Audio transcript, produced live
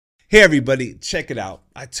Hey everybody, check it out.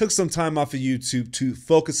 I took some time off of YouTube to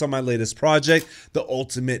focus on my latest project, the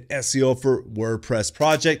ultimate SEO for WordPress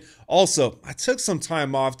project. Also, I took some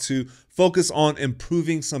time off to focus on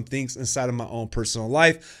improving some things inside of my own personal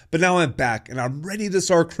life, but now I'm back and I'm ready to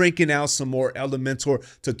start cranking out some more Elementor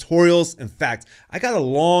tutorials. In fact, I got a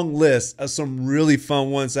long list of some really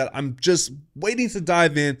fun ones that I'm just waiting to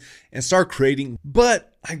dive in and start creating,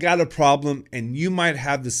 but I got a problem, and you might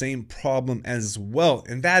have the same problem as well,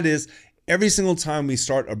 and that is every single time we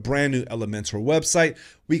start a brand new Elementor website,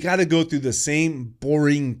 we got to go through the same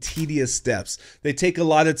boring, tedious steps. They take a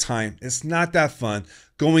lot of time. It's not that fun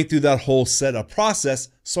going through that whole setup process.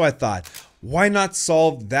 So I thought, why not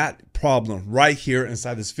solve that problem right here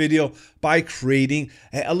inside this video by creating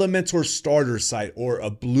an Elementor starter site or a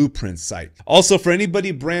blueprint site. Also, for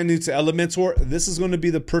anybody brand new to Elementor, this is going to be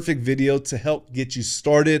the perfect video to help get you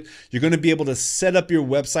started. You're going to be able to set up your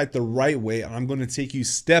website the right way, and I'm going to take you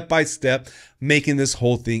step by step, making this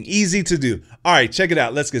whole thing easy to do. All right, check it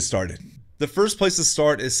out. Let's get started. The first place to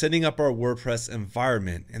start is setting up our WordPress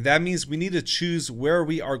environment, and that means we need to choose where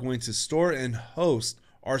we are going to store and host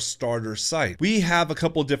our starter site. We have a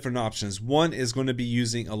couple different options. One is going to be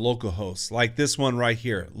using a local host like this one right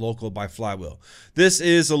here, Local by Flywheel. This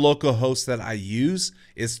is a local host that I use.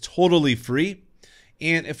 It's totally free.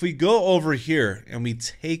 And if we go over here and we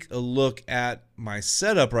take a look at my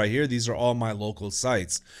setup right here, these are all my local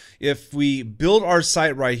sites. If we build our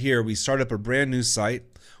site right here, we start up a brand new site,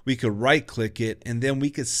 we could right click it, and then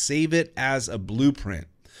we could save it as a blueprint.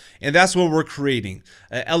 And that's what we're creating,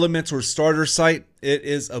 an Elementor starter site. It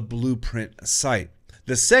is a blueprint site.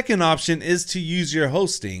 The second option is to use your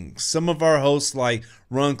hosting. Some of our hosts like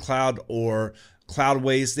RunCloud or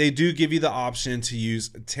Cloudways, they do give you the option to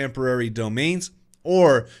use temporary domains,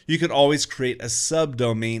 or you could always create a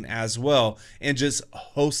subdomain as well and just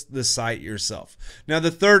host the site yourself. Now,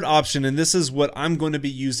 the third option, and this is what I'm going to be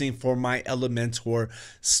using for my Elementor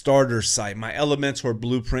starter site, my Elementor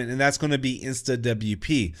blueprint, and that's going to be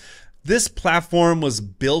InstaWP. This platform was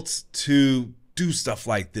built to do stuff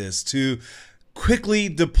like this, to quickly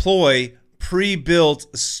deploy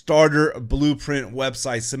pre-built starter blueprint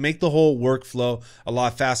websites to make the whole workflow a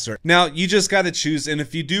lot faster. Now, you just got to choose, and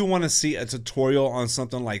if you do want to see a tutorial on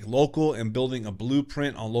something like local and building a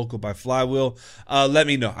blueprint on Local by Flywheel, let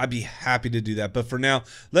me know. I'd be happy to do that. But for now,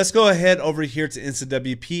 let's go ahead over here to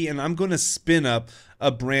InstaWP, and I'm going to spin up a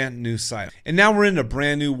brand new site. And now we're in a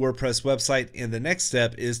brand new WordPress website, and the next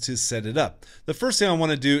step is to set it up. The first thing I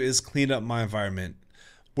want to do is clean up my environment.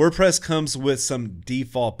 WordPress comes with some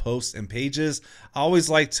default posts and pages. I always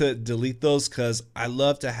like to delete those because I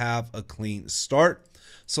love to have a clean start.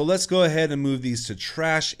 So let's go ahead and move these to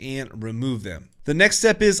trash and remove them. The next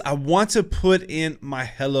step is I want to put in my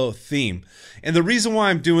hello theme. And the reason why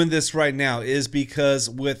I'm doing this right now is because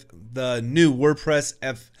with the new WordPress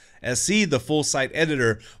SE, the full site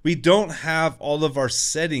editor, we don't have all of our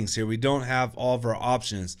settings here. We don't have all of our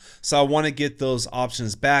options. So I want to get those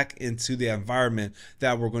options back into the environment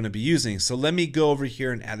that we're going to be using. So let me go over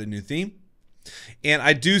here and add a new theme. And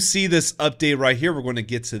I do see this update right here. We're going to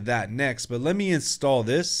get to that next, but let me install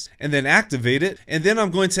this and then activate it. And then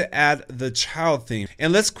I'm going to add the child theme.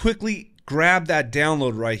 And let's quickly grab that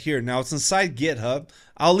download right here. Now it's inside GitHub.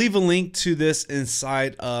 I'll leave a link to this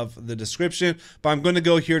inside of the description, but I'm going to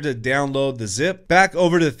go here to download the zip, back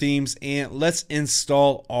over to themes, and let's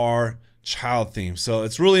install our child theme. So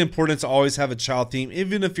it's really important to always have a child theme,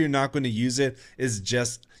 even if you're not going to use it. It's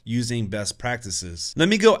just using best practices. Let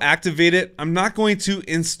me go activate it. I'm not going to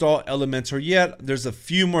install Elementor yet. There's a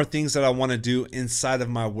few more things that I want to do inside of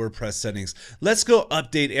my WordPress settings. Let's go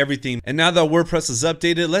update everything. And now that WordPress is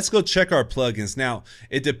updated, let's go check our plugins. Now,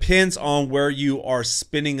 it depends on where you are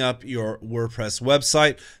spinning up your WordPress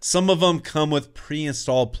website. Some of them come with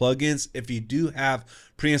pre-installed plugins. If you do have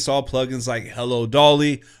pre-installed plugins like Hello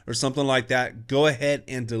Dolly or something like that, go ahead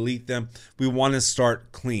and delete them. We want to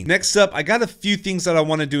start clean. Next up, I got a few things that I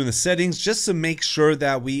want to do in the settings just to make sure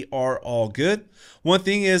that we are all good. One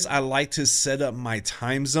thing is I like to set up my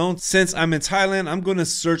time zone. Since I'm in Thailand, I'm going to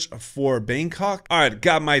search for Bangkok. All right,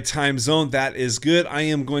 got my time zone. That is good. I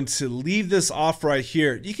am going to leave this off right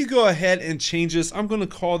here. You can go ahead and change this. I'm going to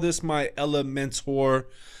call this my Elementor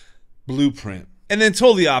blueprint. And then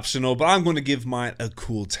totally optional, but I'm going to give mine a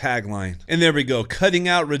cool tagline. And there we go, cutting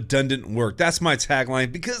out redundant work. That's my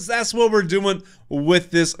tagline because that's what we're doing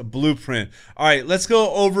with this blueprint. All right, let's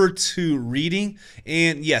go over to reading.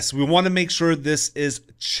 And yes, we want to make sure this is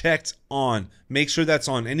checked on. Make sure that's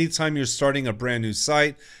on. Anytime you're starting a brand new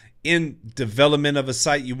site, in development of a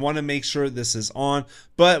site, you want to make sure this is on.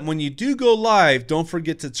 But when you do go live, don't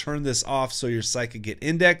forget to turn this off so your site could get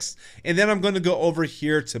indexed. And then I'm going to go over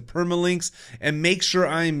here to permalinks and make sure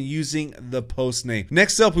I'm using the post name.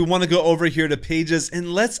 Next up, we want to go over here to pages,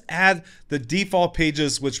 and let's add the default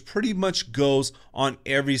pages, which pretty much goes on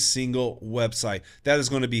every single website. That is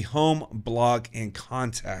going to be home, blog, and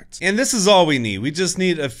contact. And this is all we need. We just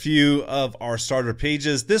need a few of our starter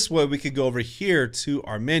pages. This way we could go over here to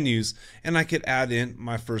our menus and I could add in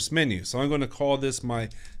my first menu. So I'm going to call this my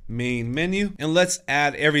main menu, and let's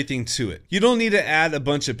add everything to it. You don't need to add a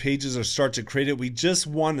bunch of pages or start to create it. We just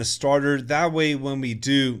want a starter. That way when we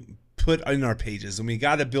do put in our pages and we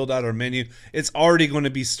got to build out our menu, it's already going to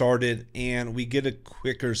be started and we get a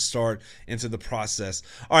quicker start into the process.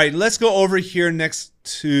 All right, let's go over here next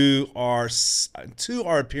to our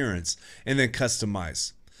appearance and then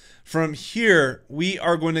customize. From here, we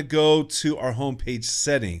are going to go to our homepage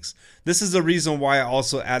settings. This is the reason why I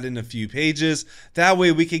also add in a few pages. That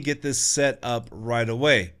way we can get this set up right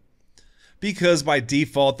away. Because by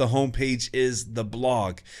default, the homepage is the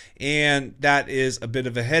blog, and that is a bit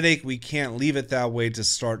of a headache. We can't leave it that way to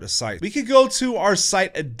start a site. We could go to our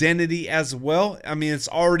site identity as well. I mean, it's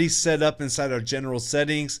already set up inside our general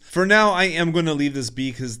settings. For now, I am going to leave this be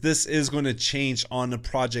because this is going to change on a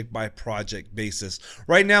project by project basis.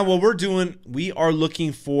 Right now, what we're doing, we are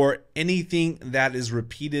looking for anything that is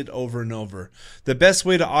repeated over and over. The best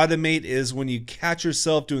way to automate is when you catch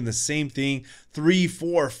yourself doing the same thing 3,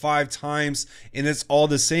 4, 5 times and it's all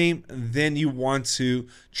the same, then you want to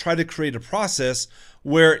try to create a process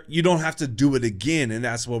where you don't have to do it again, and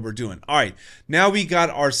that's what we're doing. All right, now we got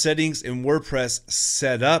our settings in WordPress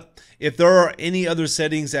set up. If there are any other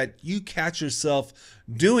settings that you catch yourself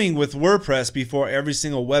doing with WordPress before every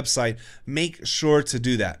single website, make sure to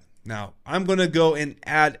do that. Now, I'm going to go and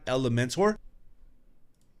add Elementor.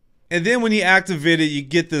 And then when you activate it, you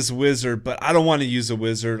get this wizard, but I don't want to use a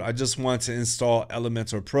wizard. I just want to install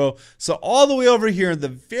Elementor Pro. So all the way over here in the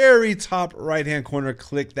very top right-hand corner,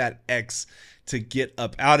 click that X to get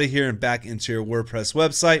up out of here and back into your WordPress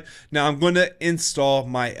website. Now I'm going to install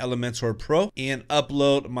my Elementor Pro and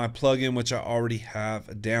upload my plugin, which I already have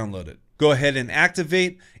downloaded. Go ahead and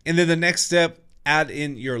activate. And then the next step, add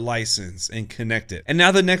in your license and connect it. And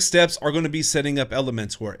now the next steps are going to be setting up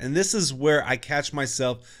Elementor. And this is where I catch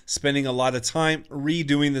myself spending a lot of time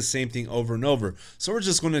redoing the same thing over and over. So we're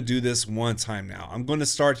just going to do this one time now. I'm going to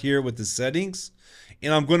start here with the settings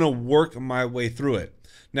and I'm going to work my way through it.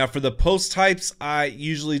 Now for the post types, I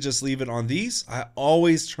usually just leave it on these. I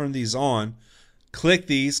always turn these on. Click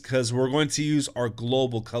these because we're going to use our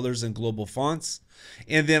global colors and global fonts.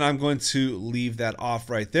 And then I'm going to leave that off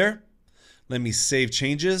right there. Let me save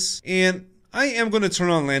changes, and I am going to turn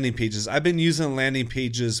on landing pages. I've been using landing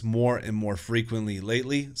pages more and more frequently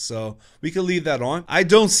lately, so we can leave that on. I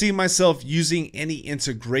don't see myself using any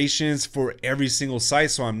integrations for every single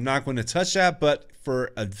site, so I'm not going to touch that, but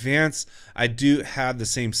for advanced, I do have the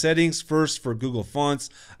same settings. First, for Google Fonts,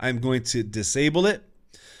 I'm going to disable it.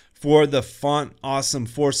 For the Font Awesome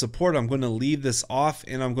 4 support, I'm going to leave this off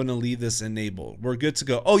and I'm going to leave this enabled. We're good to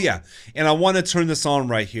go. Oh yeah, and I want to turn this on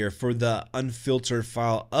right here for the unfiltered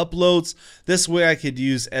file uploads. This way I could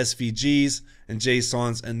use SVGs and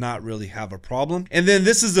JSONs and not really have a problem. And then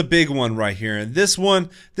this is a big one right here. And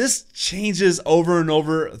this changes over and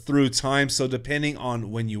over through time. So depending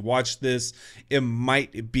on when you watch this, it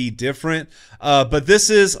might be different. But this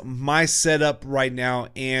is my setup right now.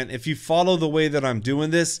 And if you follow the way that I'm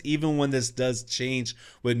doing this, even when this does change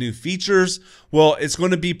with new features, well, it's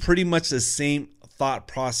going to be pretty much the same thought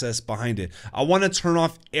process behind it. I want to turn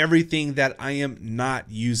off everything that I am not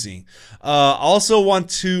using. I also want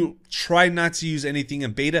to try not to use anything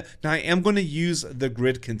in beta. Now I am going to use the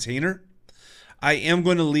grid container. I am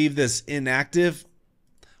going to leave this inactive.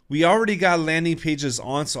 We already got landing pages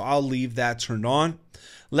on, so I'll leave that turned on.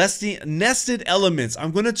 Nested elements,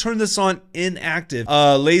 I'm going to turn this on inactive.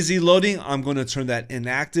 Lazy loading, I'm going to turn that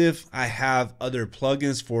inactive. I have other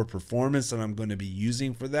plugins for performance that I'm going to be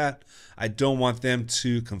using for that. I don't want them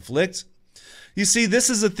to conflict. You see, this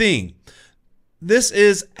is a thing. This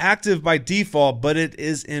is active by default, but it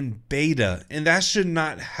is in beta, and that should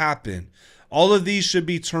not happen. All of these should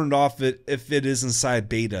be turned off if it is inside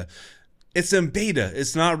beta. It's in beta.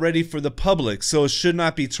 It's not ready for the public, so it should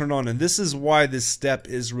not be turned on. And this is why this step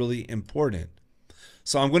is really important.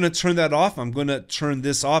 So I'm going to turn that off. I'm going to turn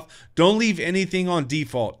this off. Don't leave anything on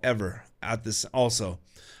default ever at this also.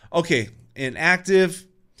 Okay, inactive.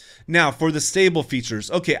 Now for the stable features.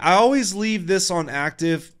 Okay, I always leave this on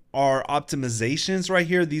active. Our optimizations right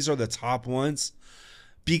here, these are the top ones.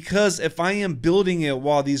 Because if I am building it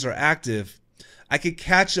while these are active, I could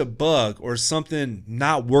catch a bug or something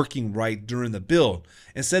not working right during the build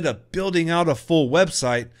instead of building out a full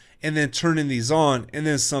website and then turning these on and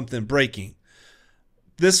then something breaking.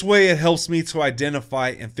 This way it helps me to identify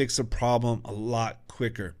and fix a problem a lot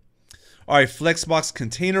quicker. All right, Flexbox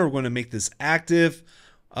container, we're going to make this active.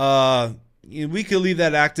 We could leave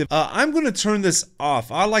that active. I'm going to turn this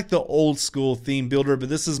off. I like the old school theme builder, but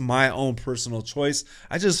this is my own personal choice.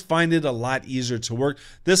 I just find it a lot easier to work.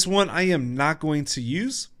 This one I am not going to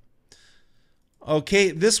use. Okay,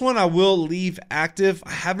 this one I will leave active.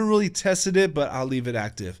 I haven't really tested it, but I'll leave it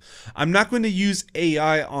active. I'm not going to use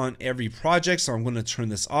AI on every project, so I'm going to turn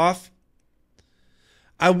this off.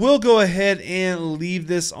 I will go ahead and leave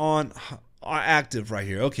this on active right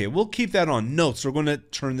here. Okay, we'll keep that on notes. We're going to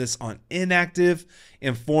turn this on inactive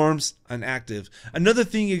and forms inactive. Another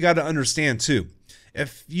thing you got to understand too,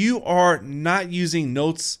 if you are not using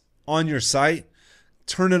notes on your site,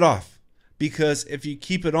 turn it off, because if you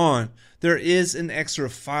keep it on, there is an extra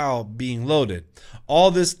file being loaded.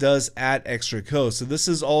 All this does add extra code. So this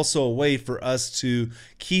is also a way for us to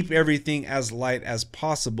keep everything as light as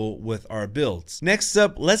possible with our builds. Next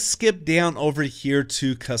up, let's skip down over here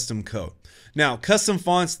to custom code. Now, custom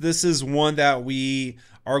fonts, this is one that we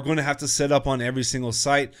are going to have to set up on every single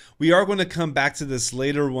site. We are going to come back to this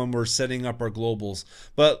later when we're setting up our globals.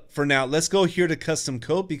 But for now, let's go here to custom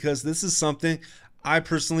code, because this is something I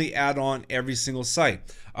personally add on every single site.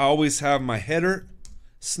 I always have my header,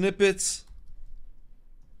 snippets,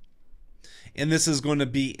 and this is going to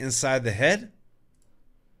be inside the head.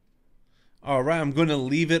 All right, I'm going to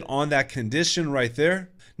leave it on that condition right there.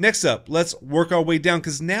 Next up, let's work our way down,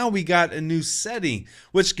 because now we got a new setting,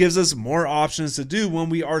 which gives us more options to do when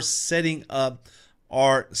we are setting up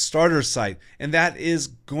our starter site, and that is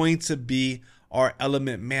going to be our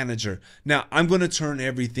element manager. Now I'm going to turn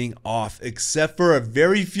everything off except for a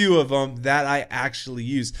very few of them that I actually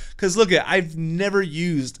use, because look at, I've never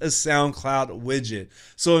used a SoundCloud widget,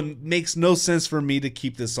 so it makes no sense for me to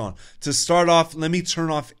keep this on. To start off, let me turn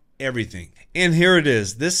off everything. And here it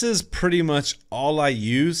is. This is pretty much all I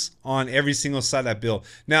use on every single site I build.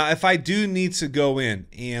 Now, if I do need to go in,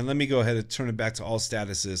 and let me go ahead and turn it back to all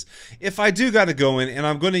statuses. If I do got to go in and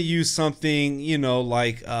I'm going to use something, you know,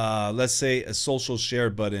 like let's say a social share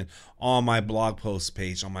button on my blog post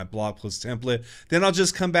page, on my blog post template, then I'll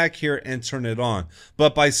just come back here and turn it on.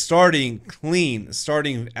 But by starting clean,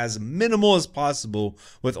 starting as minimal as possible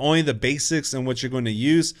with only the basics and what you're going to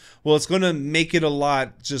use, well, it's going to make it a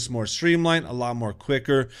lot just more streamlined, a lot more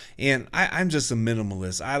quicker. And I'm just a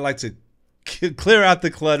minimalist. I like to clear out the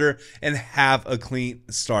clutter and have a clean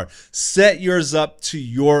start. Set yours up to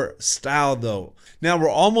your style though. Now we're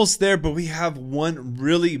almost there, but we have one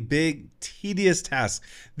really big, tedious task.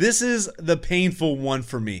 This is the painful one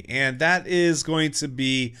for me, and that is going to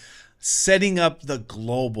be setting up the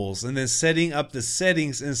globals and then setting up the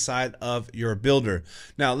settings inside of your builder.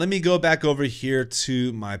 Now let me go back over here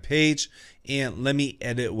to my page and let me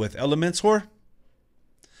edit with Elementor.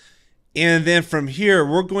 And then from here,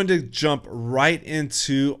 we're going to jump right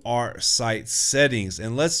into our site settings,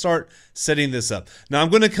 and let's start setting this up. Now I'm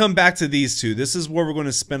going to come back to these two. This is where we're going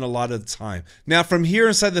to spend a lot of time. Now from here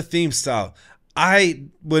inside the theme style, I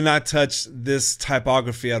would not touch this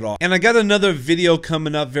typography at all. And I got another video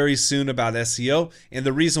coming up very soon about SEO and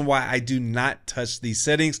the reason why I do not touch these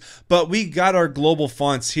settings. But we got our global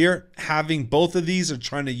fonts here. Having both of these or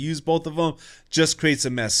trying to use both of them just creates a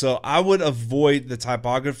mess. So I would avoid the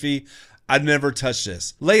typography. I'd never touch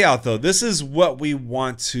this. Layout though, this is what we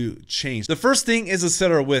want to change. The first thing is to set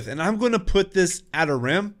our width, and I'm going to put this at a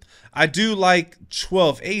rem. I do like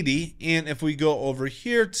 1280, and if we go over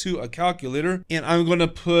here to a calculator and I'm going to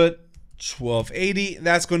put 1280,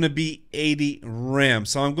 that's going to be 80 rem.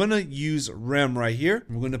 So I'm going to use rem right here.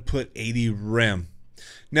 We're going to put 80 rem.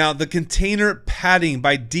 Now the container padding,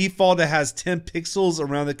 by default it has 10 pixels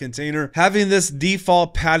around the container. Having this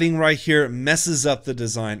default padding right here messes up the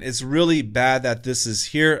design. It's really bad that this is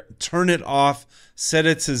here. Turn it off, set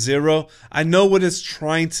it to 0. I know what it's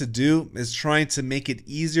trying to do. It's trying to make it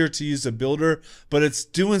easier to use a builder, but it's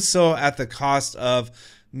doing so at the cost of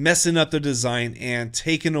messing up the design and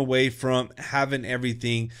taking away from having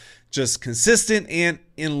everything just consistent and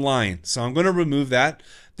in line. So I'm going to remove that.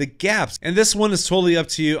 The gaps, and this one is totally up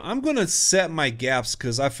to you. I'm going to set my gaps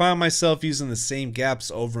because I find myself using the same gaps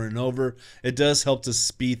over and over. It does help to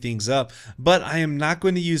speed things up, but I am not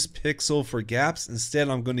going to use pixel for gaps. Instead,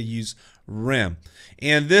 I'm going to use rem.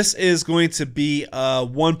 And this is going to be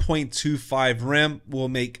 1.25 rem will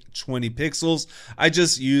make 20 pixels. I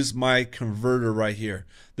just use my converter right here.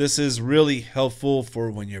 This is really helpful for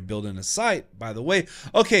when you're building a site, by the way.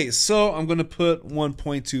 Okay, so I'm going to put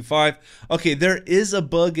 1.25. Okay, there is a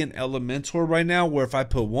bug in Elementor right now where if I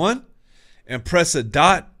put 1 and press a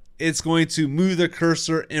dot, it's going to move the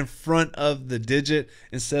cursor in front of the digit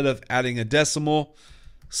instead of adding a decimal.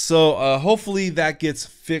 So hopefully that gets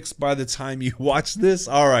fixed by the time you watch this.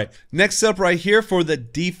 All right, next up right here for the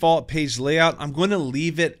default page layout, I'm going to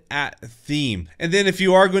leave it at theme. And then if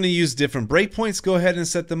you are going to use different breakpoints, go ahead and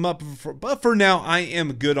set them up. But for now, I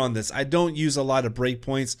am good on this. I don't use a lot of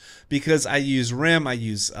breakpoints because I use rem, I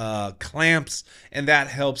use clamps, and that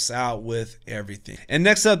helps out with everything. And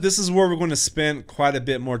next up, this is where we're going to spend quite a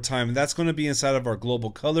bit more time. And that's going to be inside of our global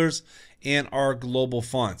colors and our global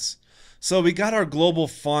fonts. So we got our global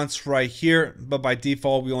fonts right here, but by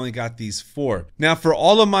default, we only got these 4. Now for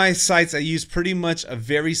all of my sites, I use pretty much a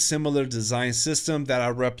very similar design system that I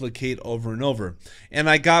replicate over and over. And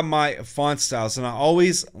I got my font styles, and I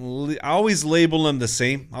always label them the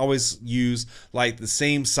same. I always use like the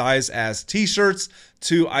same size as t-shirts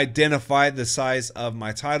to identify the size of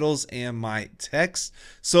my titles and my text.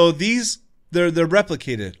 So these they're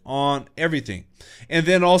replicated on everything. And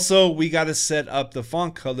then also we got to set up the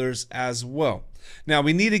font colors as well. Now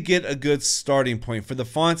we need to get a good starting point. For the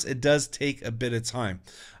fonts, it does take a bit of time.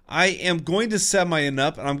 I am going to set mine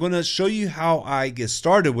up, and I'm going to show you how I get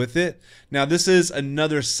started with it. Now this is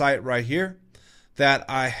another site right here that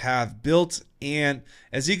I have built, and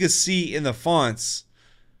as you can see in the fonts,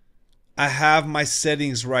 I have my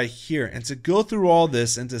settings right here. And to go through all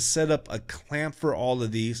this and to set up a clamp for all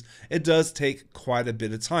of these, it does take quite a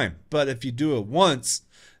bit of time. But if you do it once,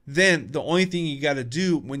 then the only thing you got to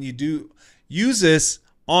do when you do use this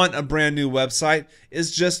on a brand new website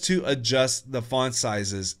is just to adjust the font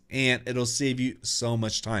sizes, and it'll save you so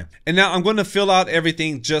much time. And now I'm going to fill out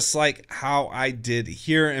everything just like how I did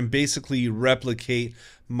here and basically replicate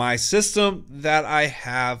my system that I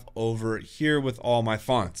have over here with all my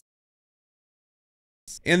fonts.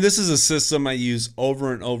 And this is a system I use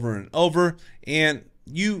over and over and over, and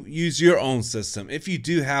you use your own system if you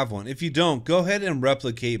do have one. If you don't, go ahead and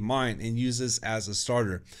replicate mine and use this as a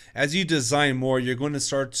starter. As you design more, you're going to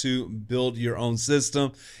start to build your own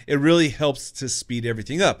system. It really helps to speed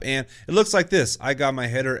everything up. And it looks like this. I got my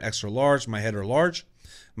header extra large, my header large,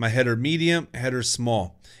 my header medium, header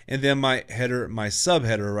small, and then my header, my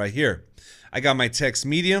subheader right here. I got my text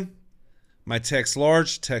medium, my text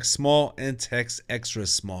large, text small, and text extra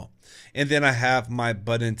small. And then I have my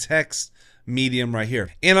button text medium right here.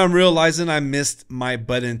 And I'm realizing I missed my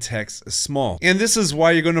button text small. And this is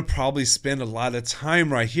why you're going to probably spend a lot of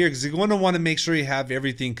time right here, because you're going to want to make sure you have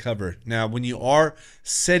everything covered. Now, when you are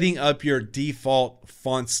setting up your default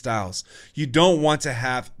font styles, you don't want to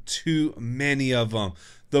have too many of them.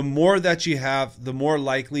 The more that you have, the more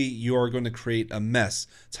likely you're going to create a mess.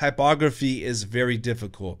 Typography is very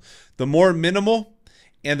difficult. The more minimal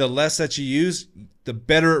and the less that you use, the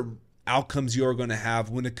better outcomes you're going to have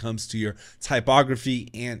when it comes to your typography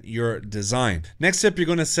and your design. Next up, you're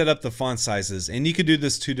going to set up the font sizes, and you could do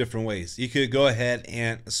this 2 different ways. You could go ahead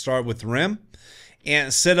and start with rem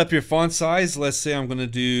and set up your font size. Let's say I'm going to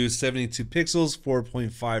do 72 pixels,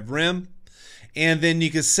 4.5 rem. And then you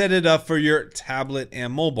can set it up for your tablet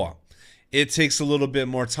and mobile. It takes a little bit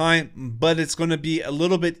more time, but it's going to be a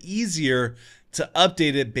little bit easier to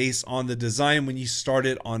update it based on the design when you start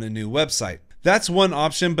it on a new website. That's one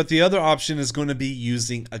option, but the other option is going to be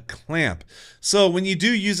using a clamp. So when you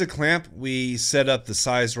do use a clamp, we set up the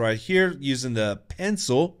size right here using the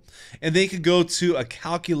pencil, and then you could go to a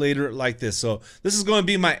calculator like this. So this is going to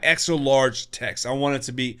be my extra large text. I want it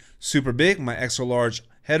to be super big, my extra large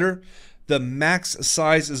header. The max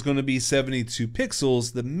size is going to be 72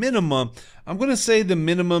 pixels. The minimum, I'm going to say the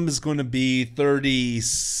minimum is going to be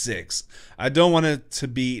 36. I don't want it to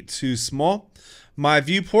be too small. My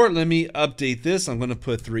viewport, let me update this. I'm going to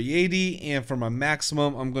put 380, and for my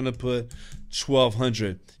maximum, I'm going to put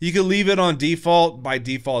 1200. You can leave it on default. By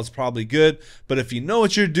default, it's probably good, but if you know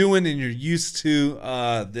what you're doing and you're used to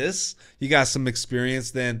this, you got some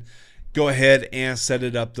experience, then go ahead and set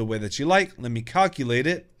it up the way that you like. Let me calculate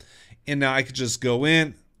it. And now I could just go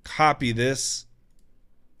in, copy this,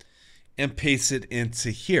 and paste it into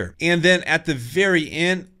here. And then at the very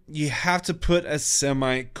end, you have to put a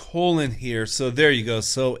semicolon here. So there you go.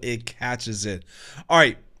 So it catches it. All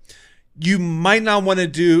right. You might not want to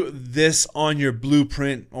do this on your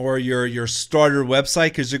blueprint or your starter website,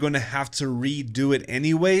 because you're going to have to redo it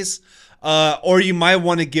anyways. Or you might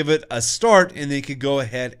want to give it a start and then you could go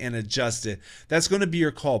ahead and adjust it. That's going to be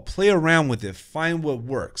your call. Play around with it. Find what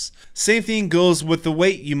works. Same thing goes with the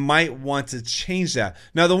weight. You might want to change that.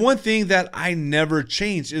 Now, the one thing that I never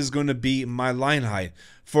change is going to be my line height.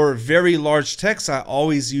 For very large text, I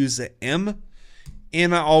always use the M,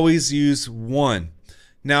 and I always use 1.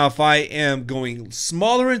 Now, if I am going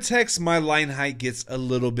smaller in text, my line height gets a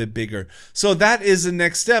little bit bigger. So that is the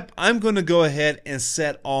next step. I'm going to go ahead and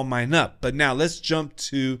set all mine up. But now let's jump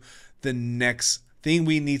to the next thing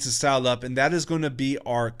we need to style up, and that is going to be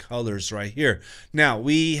our colors right here. Now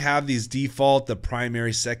we have these default, the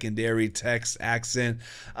primary, secondary, text, accent.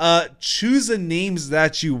 Choose the names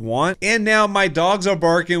that you want. And now my dogs are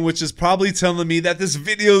barking, which is probably telling me that this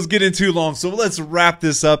video is getting too long. So let's wrap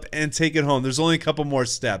this up and take it home. There's only a couple more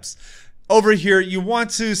steps. Over here, you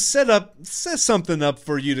want to set something up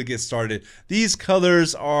for you to get started. These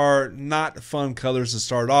colors are not fun colors to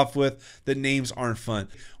start off with. The names aren't fun.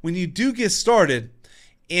 When you do get started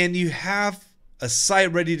and you have a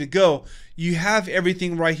site ready to go, you have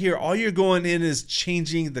everything right here. All you're going in is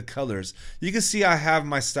changing the colors. You can see I have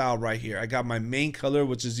my style right here. I got my main color,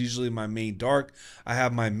 which is usually my main dark. I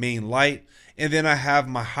have my main light. And then I have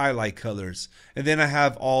my highlight colors. And then I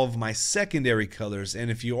have all of my secondary colors.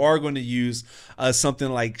 And if you are going to use something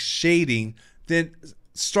like shading, then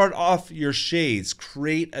start off your shades.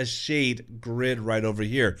 Create a shade grid right over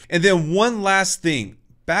here. And then one last thing,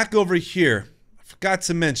 back over here, I forgot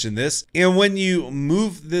to mention this. And when you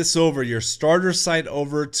move this over, your starter site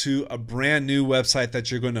over to a brand new website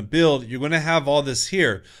that you're going to build, you're going to have all this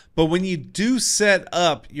here. But when you do set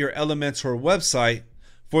up your Elementor website,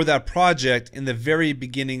 for that project, in the very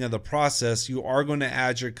beginning of the process, you are going to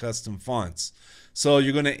add your custom fonts. So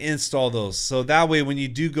you're going to install those. So that way, when you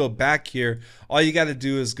do go back here, all you got to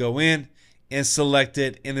do is go in and select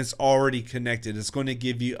it, and it's already connected. It's going to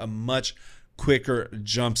give you a much quicker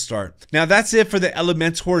jump start. Now that's it for the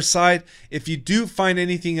Elementor side. If you do find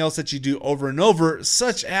anything else that you do over and over,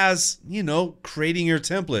 such as, creating your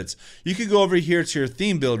templates, you could go over here to your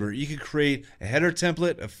theme builder. You could create a header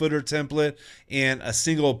template, a footer template, and a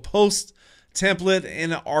single post template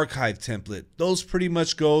and an archive template. Those pretty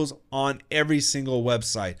much goes on every single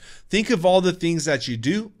website. Think of all the things that you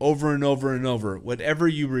do over and over and over, whatever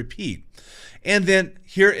you repeat. And then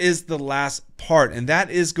here is the last part, and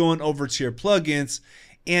that is going over to your plugins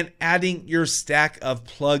and adding your stack of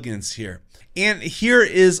plugins here. And here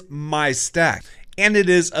is my stack, and it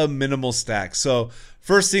is a minimal stack. So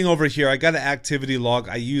first thing over here, I got an activity log.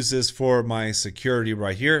 I use this for my security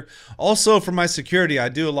right here. Also for my security, I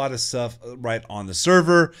do a lot of stuff right on the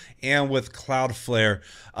server and with Cloudflare.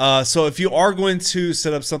 So if you are going to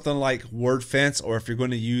set up something like WordFence, or if you're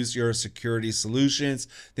going to use your security solutions,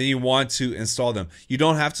 then you want to install them. You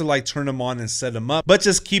don't have to turn them on and set them up, but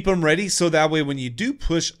just keep them ready. So that way, when you do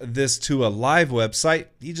push this to a live website,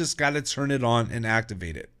 you just got to turn it on and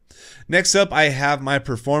activate it. Next up, I have my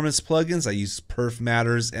performance plugins. I use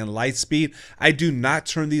Perfmatters and Lightspeed. I do not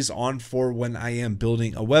turn these on for when I am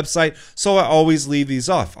building a website, so I always leave these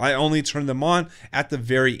off. I only turn them on at the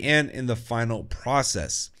very end in the final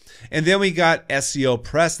process. And then we got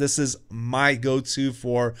SEOPress. This is my go-to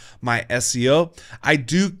for my SEO. I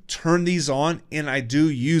do turn these on and I do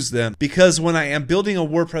use them because when I am building a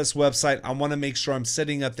WordPress website, I want to make sure I'm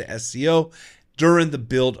setting up the SEO during the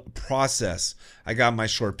build process. I got my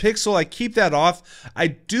short pixel. I keep that off. I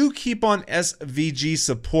do keep on SVG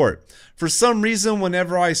support. For some reason,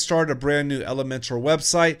 whenever I start a brand new Elementor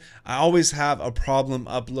website, I always have a problem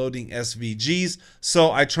uploading SVGs.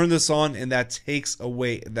 So I turn this on and that takes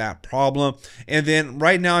away that problem. And then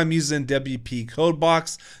right now I'm using WP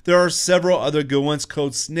Codebox. There are several other good ones.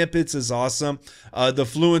 Code Snippets is awesome. The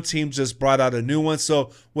Fluent team just brought out a new one.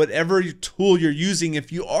 So whatever tool you're using,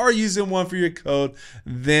 if you are using one for your code,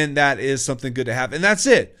 then that is something good to have. And that's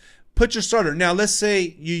it. Put your starter. Now, let's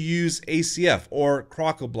say you use ACF or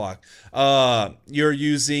Crocoblock. You're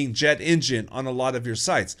using Jet Engine on a lot of your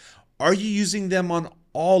sites. Are you using them on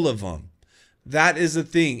all of them? That is the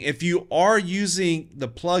thing. If you are using the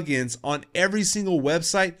plugins on every single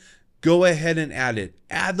website, go ahead and add it.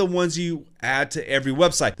 Add the ones you add to every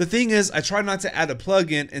website. The thing is, I try not to add a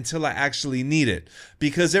plugin until I actually need it,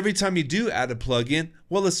 because every time you do add a plugin,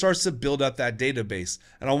 well, it starts to build up that database,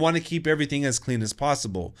 and I want to keep everything as clean as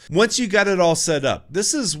possible. Once you got it all set up,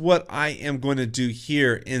 this is what I am going to do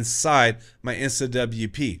here inside my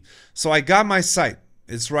InstaWP. So I got my site.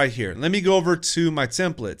 It's right here. Let me go over to my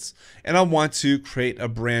templates, and I want to create a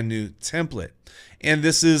brand new template. And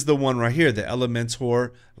this is the one right here, the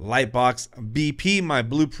Elementor Lytbox BP, my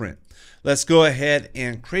blueprint. Let's go ahead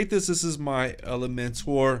and create this. This is my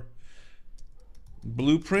Elementor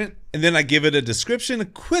blueprint. And then I give it a description, a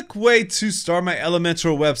quick way to start my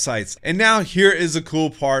Elementor websites. And now here is a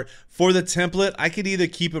cool part. For the template, I could either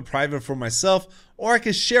keep it private for myself or I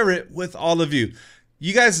could share it with all of you.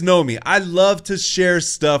 You guys know me. I love to share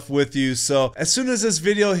stuff with you. So as soon as this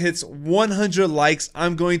video hits 100 likes,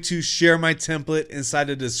 I'm going to share my template inside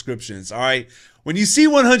the descriptions. All right. When you see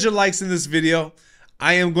 100 likes in this video,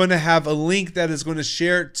 I am going to have a link that is going to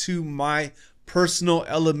share to my personal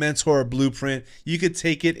Elementor blueprint. You could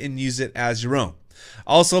take it and use it as your own.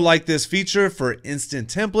 I also like this feature for instant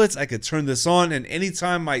templates. I could turn this on, and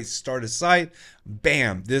anytime I start a site,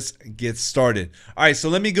 bam, this gets started. All right, so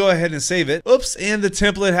let me go ahead and save it. Oops, and the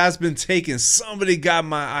template has been taken. Somebody got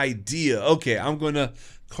my idea. Okay, I'm going to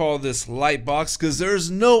call this Lytbox because there's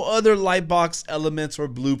no other Lytbox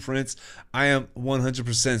Elementor blueprints. I am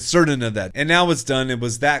 100% certain of that. And now it's done. It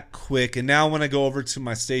was that quick. And now when I go over to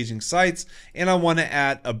my staging sites and I want to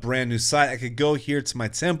add a brand new site, I could go here to my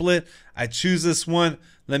template. I choose this one.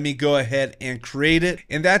 Let me go ahead and create it.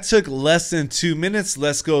 And that took less than 2 minutes.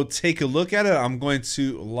 Let's go take a look at it. I'm going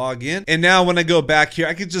to log in. And now when I go back here,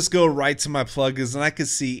 I could just go right to my plugins and I can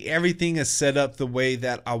see everything is set up the way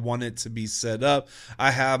that I want it to be set up.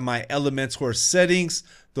 I have my Elementor settings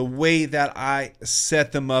the way that I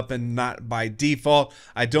set them up and not by default.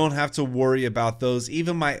 I don't have to worry about those.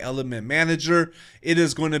 Even my element manager, it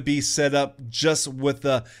is going to be set up just with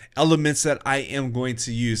the elements that I am going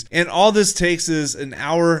to use. And all this takes is an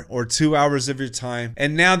hour or 2 hours of your time.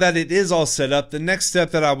 And now that it is all set up, the next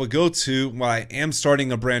step that I would go to when I am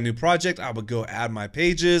starting a brand new project, I would go add my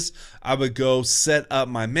pages. I would go set up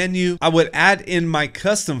my menu. I would add in my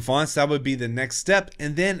custom fonts. That would be the next step.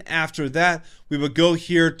 And then after that, we would go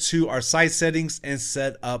here to our site settings and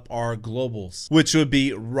set up our globals, which would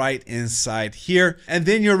be right inside here. And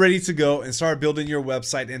then you're ready to go and start building your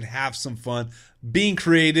website and have some fun being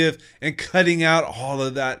creative and cutting out all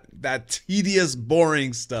of that tedious,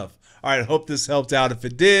 boring stuff. All right, I hope this helped out. If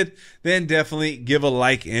it did, then definitely give a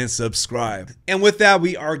like and subscribe. And with that,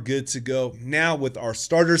 we are good to go. Now with our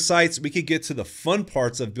starter sites, we could get to the fun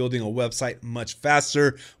parts of building a website much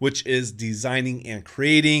faster, which is designing and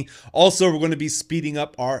creating. Also, we're going to be speeding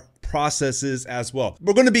up our processes as well.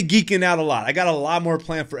 We're going to be geeking out a lot. I got a lot more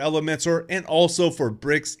planned for Elementor and also for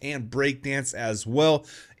Bricks and Breakdance as well,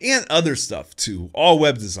 and other stuff too, all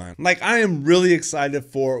web design. Like, I am really excited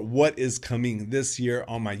for what is coming this year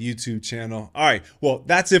on my YouTube channel. All right, well,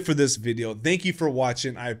 that's it for this video. Thank you for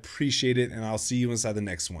watching. I appreciate it, and I'll see you inside the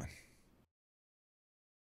next one.